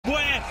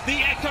The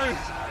Echo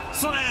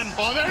Slam.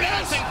 Oh, there it is.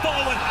 Bouncing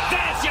forward.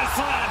 There's your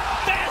slam.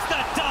 There's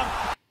the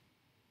dump.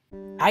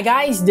 Hi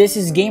guys, this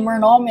is Gamer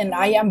Nom and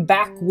I am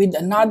back with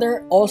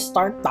another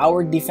All-Star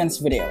Tower Defense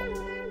video.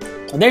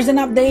 So there's an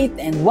update,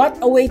 and what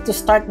a way to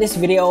start this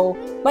video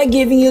by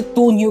giving you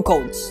two new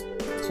codes.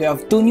 So you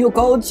have two new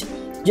codes.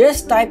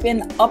 Just type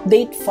in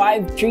update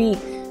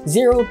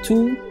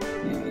 5302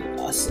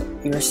 as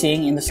you're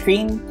seeing in the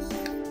screen.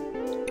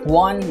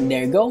 One,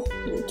 there you go,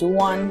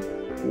 021.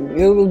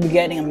 You will be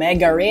getting a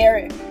mega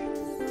rare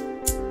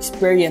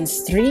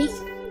experience 3,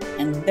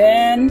 and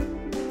then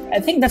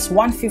I think that's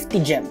 150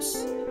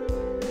 gems.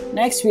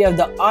 Next we have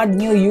the odd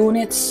new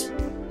units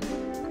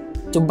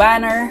to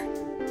banner.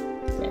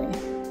 Okay.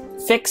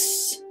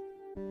 Fix.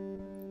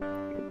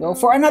 Go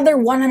for another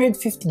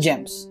 150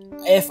 gems.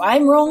 If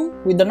I'm wrong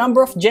with the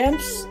number of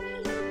gems,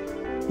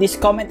 please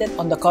comment it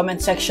on the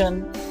comment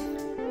section.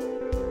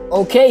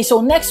 Okay,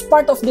 so next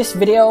part of this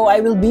video, I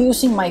will be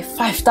using my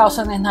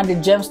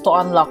 5,900 gems to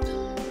unlock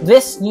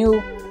this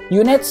new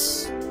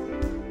units.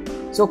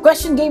 So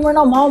question Gamer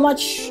Nom, how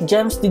much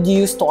gems did you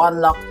use to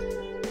unlock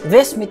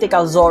this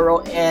mythical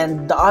Zoro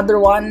and the other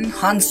one,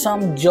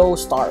 Handsome Joe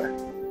Star?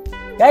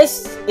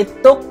 Guys,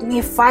 it took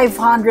me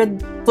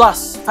 5,000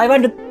 plus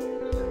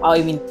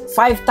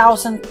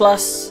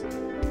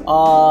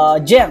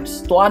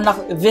gems to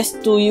unlock these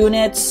two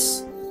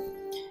units.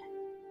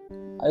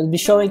 I'll be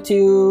showing to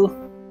you.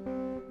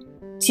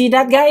 See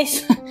that,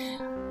 guys?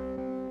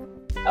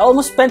 I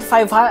almost spent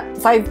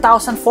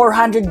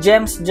 5,400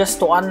 gems just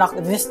to unlock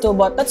these two,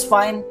 but that's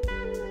fine.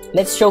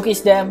 Let's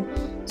showcase them.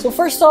 So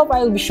first off,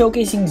 I will be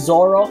showcasing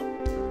Zoro,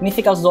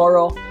 mythical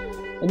Zoro.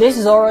 This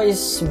Zoro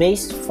is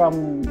based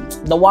from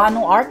the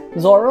Wano arc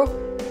Zoro.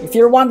 If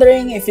you're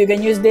wondering if you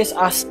can use this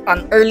as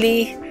an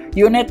early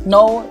unit,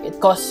 no, it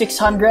costs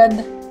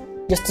 600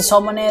 just to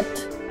summon it.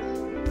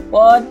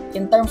 But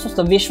in terms of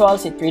the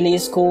visuals, it really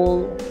is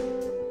cool.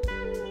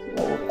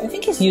 Oh, I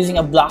think he's using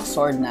a black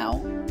sword now.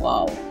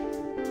 Wow.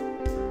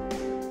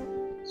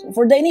 So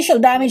for the initial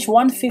damage,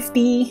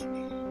 150.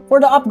 For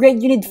the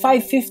upgrade, you need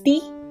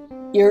 550.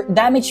 Your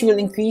damage will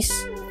increase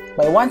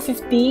by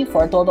 150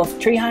 for a total of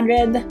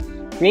 300.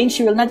 Range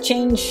will not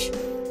change.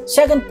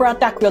 Second per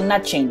attack will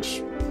not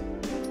change.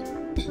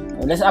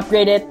 So let's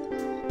upgrade it.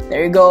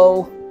 There you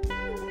go.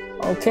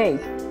 Okay.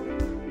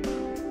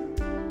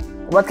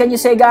 What can you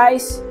say,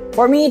 guys?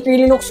 For me, it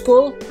really looks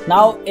cool.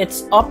 Now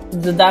it's up to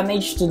the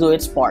damage to do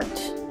its part.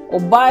 Oh,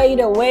 by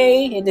the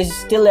way, it is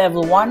still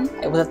level 1.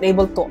 I wasn't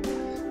able to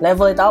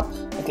level it up.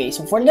 Okay,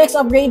 so for the next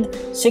upgrade,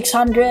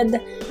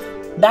 600.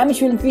 Damage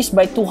will increase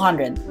by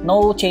 200.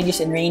 No changes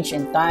in range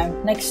and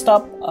time. Next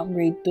up,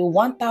 upgrade to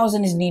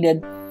 1000 is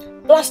needed.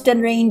 Plus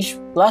 10 range,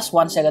 plus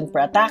 1 second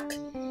per attack.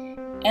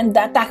 And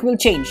the attack will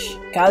change.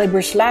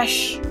 Caliber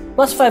slash,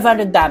 plus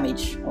 500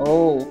 damage.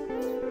 Oh,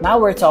 now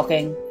we're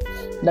talking.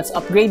 Let's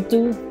upgrade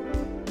to.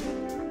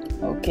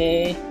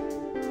 Okay.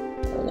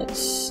 So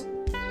let's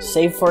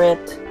save for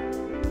it.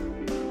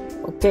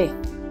 Okay. I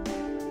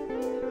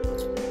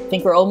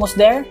think we're almost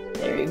there.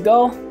 There you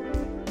go.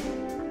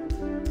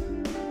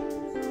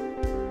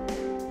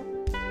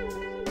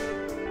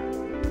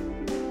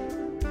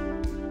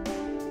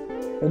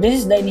 So this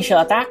is the initial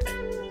attack.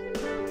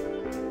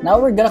 Now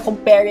we're gonna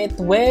compare it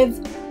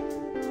with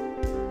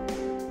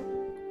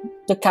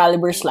the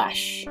caliber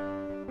slash.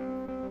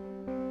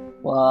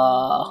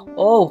 Wow.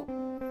 Oh,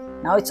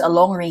 now it's a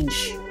long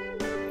range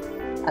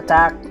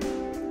attack.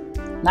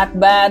 Not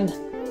bad.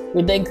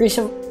 With the increase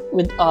of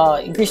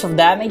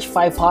damage,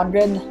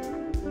 500.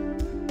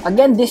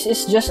 Again, this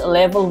is just a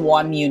level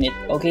 1 unit.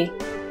 Okay.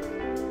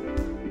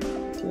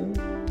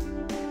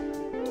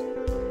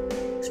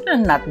 Still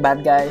not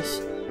bad,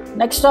 guys.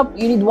 Next up,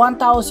 you need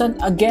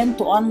 1000 again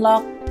to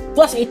unlock,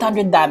 plus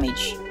 800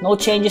 damage. No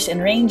changes in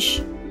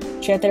range,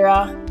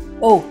 etc.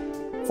 Oh,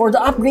 for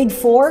the upgrade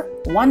 4,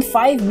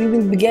 1.5, we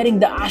will be getting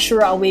the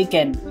Ashura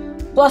Awaken,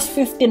 plus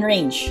 15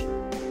 range.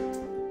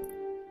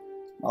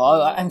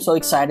 Oh, I'm so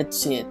excited to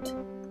see it.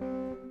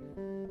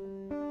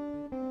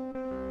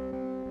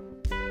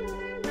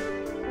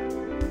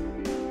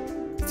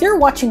 If you're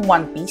watching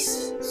One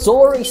Piece,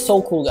 Zoro is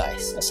so cool,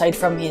 guys. Aside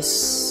from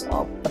his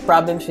the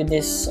problems with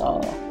this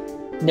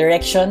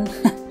direction,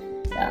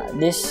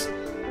 this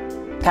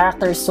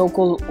character is so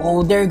cool.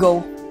 Oh, there you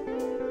go.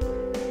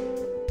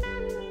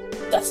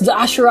 That's the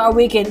Ashura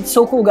Awaken. It's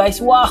so cool, guys.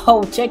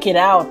 Wow, check it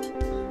out.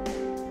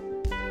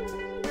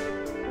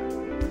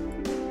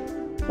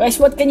 Guys,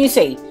 what can you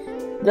say?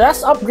 The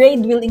last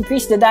upgrade will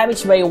increase the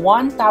damage by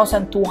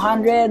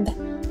 1200,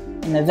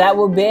 and that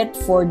will be it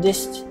for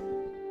this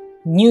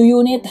new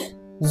unit,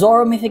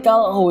 Zoro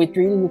Mythical. Oh, it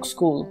really looks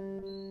cool.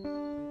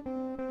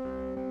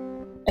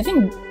 I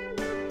think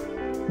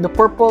the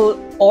purple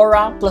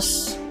aura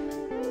plus,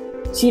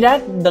 see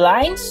that? The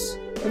lines?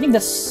 I think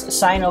that's a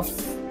sign of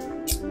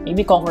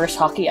maybe Conqueror's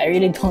Hockey. I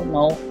really don't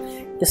know.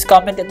 Just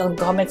comment it on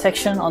the comment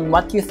section on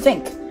what you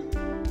think.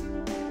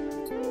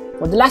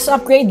 For the last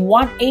upgrade,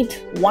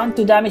 1.8,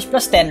 1-2 damage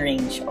plus 10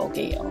 range.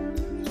 Okay.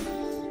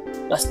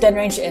 Plus 10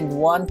 range and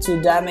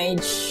 1-2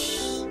 damage.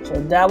 So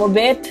that will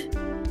be it.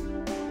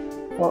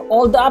 for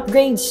all the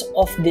upgrades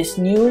of this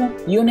new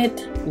unit,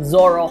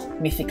 ZORO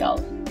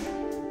Mythical.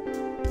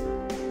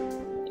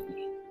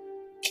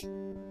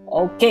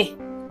 Okay,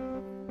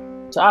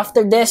 so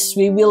after this,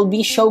 we will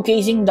be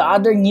showcasing the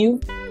other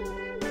new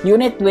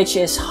unit, which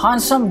is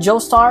Handsome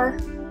Joestar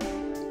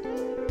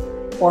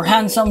or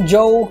Handsome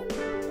Joe.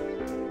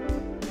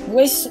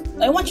 Guys,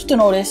 I want you to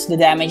notice the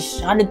damage,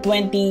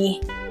 120.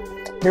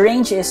 The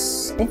range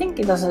is, I think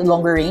it has a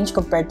longer range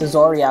compared to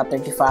ZORO,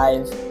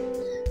 35.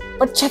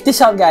 But check this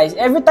out, guys.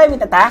 Every time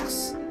it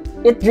attacks,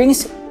 it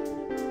drinks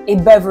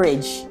a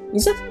beverage.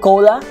 Is it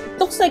cola? It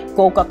looks like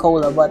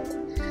Coca-Cola, but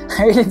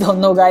I really don't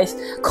know, guys.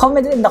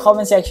 Comment it in the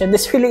comment section.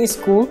 This really is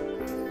cool.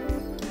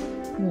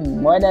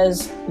 Why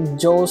does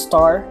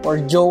Joestar or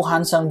Joe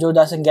Handsome Joe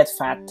doesn't get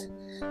fat?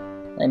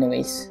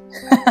 Anyways.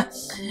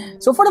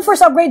 So for the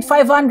first upgrade,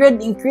 500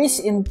 increase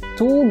in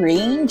 2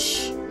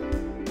 range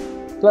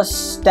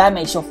plus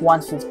damage of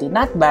 150.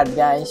 Not bad,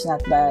 guys.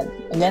 Not bad.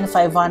 Again,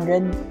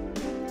 500.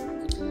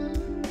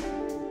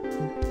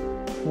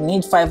 We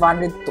need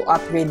 500 to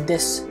upgrade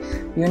this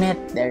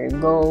unit. There you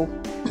go.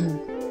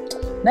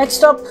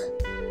 Next up,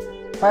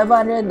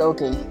 500.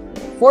 Okay.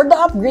 For the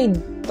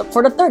upgrade,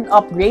 for the third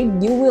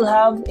upgrade, you will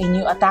have a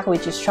new attack,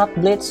 which is Shot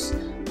Blitz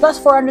plus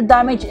 400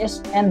 damage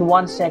and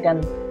 1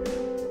 second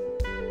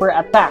per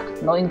attack.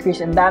 No increase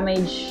in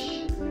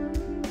damage.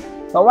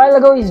 So a while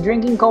ago, he's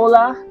drinking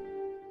cola.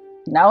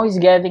 Now he's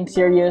getting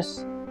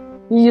serious.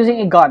 He's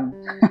using a gun.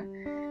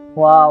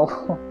 Wow.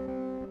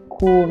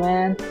 Cool,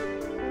 man.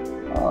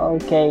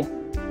 Okay.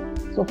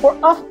 So for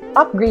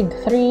upgrade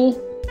 3, you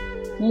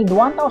need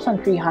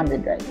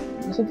 1,300, right?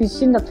 So if you've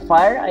seen that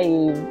fire,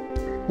 I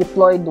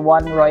deployed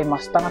one Roy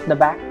Mustang at the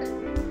back.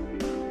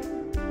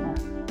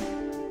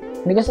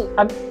 Because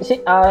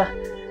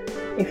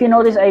if you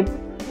notice, I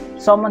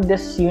summoned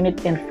this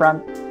unit in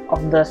front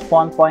of the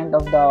spawn point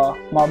of the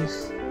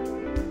mobs.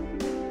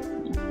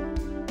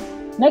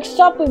 Next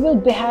up, we will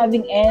be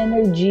having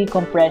Energy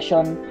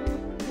Compression.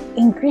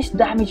 Increased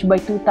damage by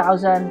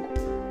 2,000,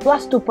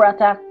 plus 2 per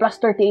attack, plus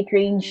 38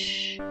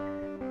 range.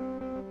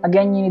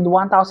 Again, you need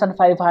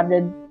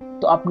 1,500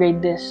 to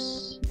upgrade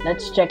this.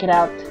 Let's check it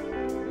out.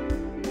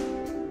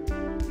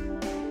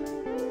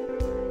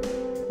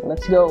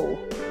 Let's go.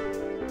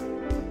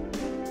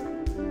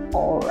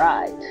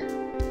 Alright.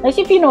 As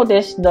if you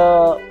notice,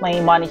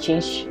 my money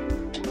change,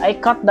 I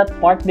cut that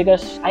part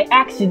because I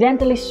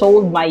accidentally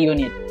sold my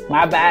unit.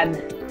 My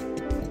bad.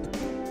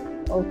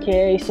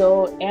 Okay,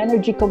 so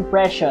Energy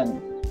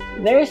Compression.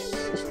 There's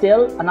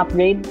still an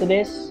upgrade to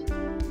this.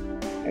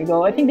 There you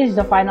go. I think this is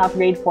the final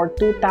upgrade for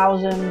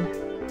 2,000.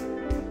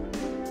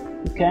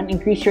 You can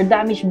increase your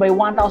damage by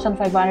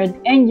 1,500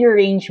 and your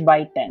range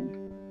by 10.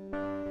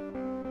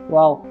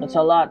 Wow, that's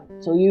a lot.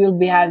 So you will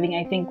be having,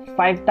 I think,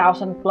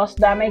 5,000 plus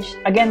damage.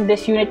 Again,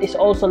 this unit is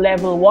also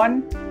level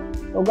 1.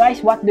 So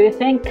guys, what do you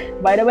think?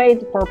 By the way,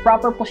 for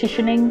proper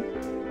positioning,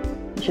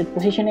 you should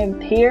position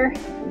it here.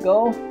 There you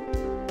go.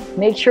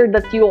 Make sure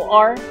that you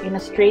are in a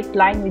straight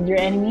line with your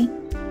enemy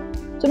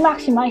to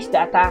maximize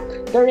the attack,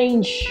 the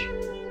range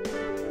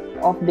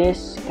of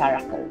this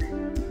character.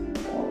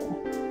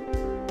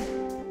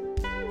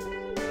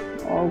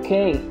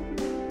 Okay.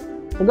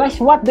 So guys,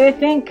 what do you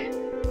think?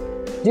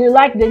 Do you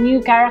like the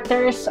new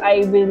characters?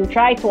 I will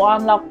try to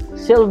unlock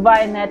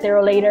Silva and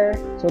Netero later.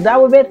 So that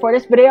will be it for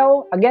this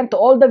video. Again, to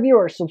all the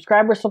viewers,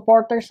 subscribers,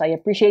 supporters, I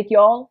appreciate you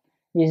all.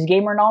 This is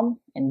Gamer Nom,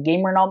 and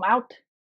Gamer Nom out.